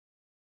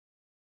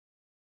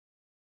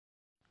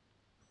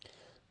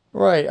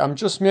Right, I'm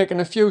just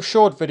making a few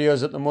short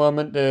videos at the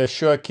moment to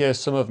showcase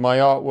some of my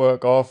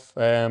artwork off.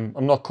 I'm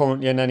not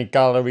currently in any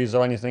galleries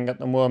or anything at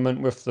the moment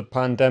with the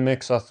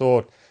pandemic, so I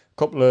thought a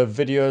couple of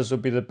videos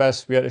would be the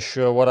best way to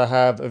show what I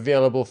have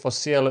available for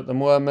sale at the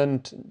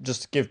moment,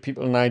 just to give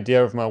people an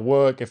idea of my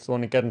work if they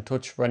want to get in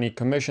touch for any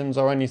commissions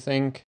or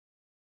anything.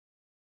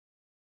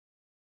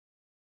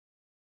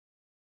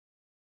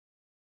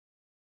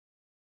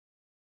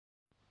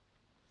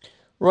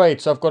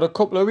 Right, so I've got a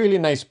couple of really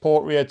nice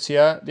portraits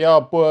here. They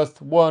are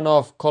both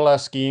one-off colour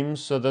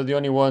schemes, so they're the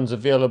only ones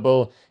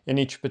available in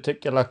each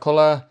particular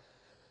colour.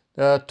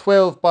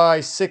 12 by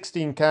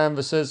 16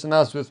 canvases, and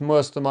as with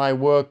most of my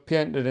work,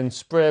 painted in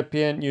spray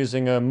paint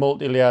using a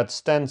multi-layered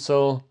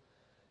stencil.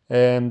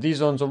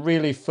 These ones are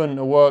really fun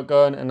to work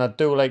on, and I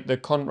do like the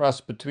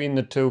contrast between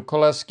the two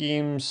colour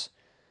schemes.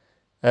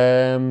 They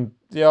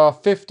are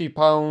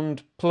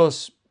 £50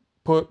 plus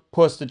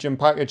postage and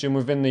packaging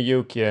within the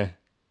UK.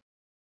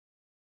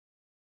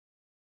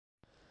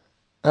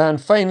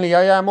 And finally,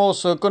 I am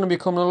also going to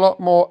become a lot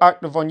more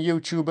active on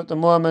YouTube at the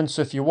moment,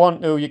 so if you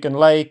want to, you can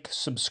like,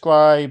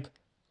 subscribe,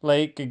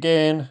 like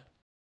again.